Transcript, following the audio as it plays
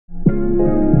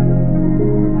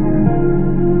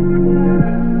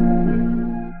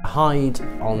HIDE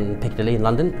on Piccadilly in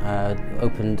London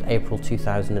opened April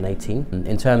 2018.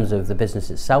 In terms of the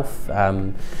business itself,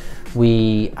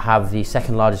 we have the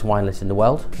second largest wine list in the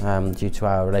world due to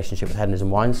our relationship with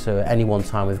Hedonism Wines. So at any one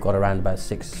time we've got around about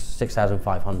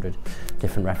 6,500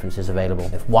 different references available.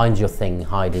 If wine's your thing,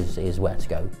 HIDE is where to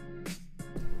go.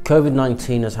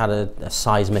 COVID-19 has had a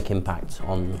seismic impact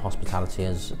on hospitality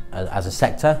as a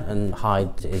sector, and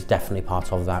HIDE is definitely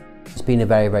part of that. It's been a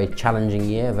very, very challenging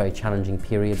year, a very challenging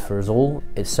period for us all.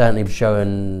 It's certainly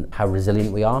shown how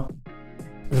resilient we are.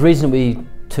 The reason we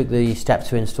took the step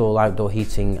to install outdoor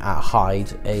heating at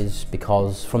HIDE is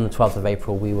because from the 12th of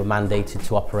April we were mandated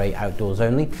to operate outdoors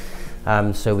only.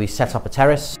 So we set up a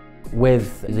terrace.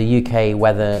 With the UK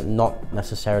weather not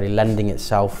necessarily lending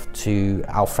itself to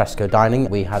al fresco dining,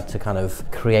 we had to kind of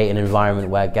create an environment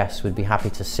where guests would be happy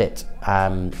to sit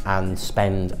and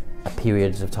spend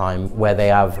periods of time where they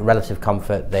have relative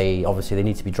comfort. Obviously they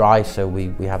need to be dry, so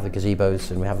we have the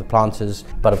gazebos and we have the planters,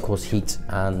 but of course heat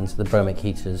and the Bromic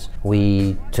heaters.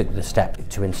 We took the step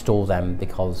to install them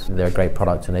because they're a great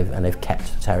product and they've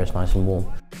kept the terrace nice and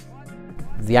warm.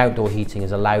 The outdoor heating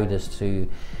has allowed us to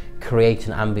create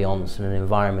an ambience and an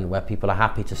environment where people are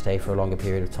happy to stay for a longer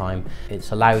period of time.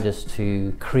 It's allowed us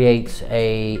to create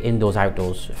a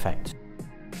indoors-outdoors effect.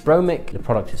 Bromic, the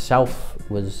product itself,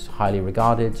 was highly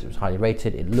regarded, it was highly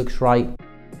rated, it looks right.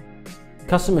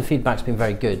 Customer feedback's been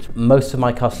very good. Most of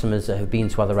my customers that have been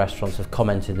to other restaurants have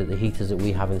commented that the heaters that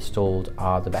we have installed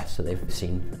are the best that they've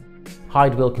seen.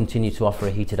 HIDE will continue to offer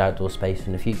a heated outdoor space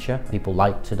in the future. People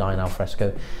like to dine al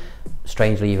fresco,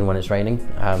 strangely even when it's raining,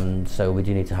 so we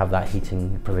do need to have that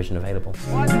heating provision available.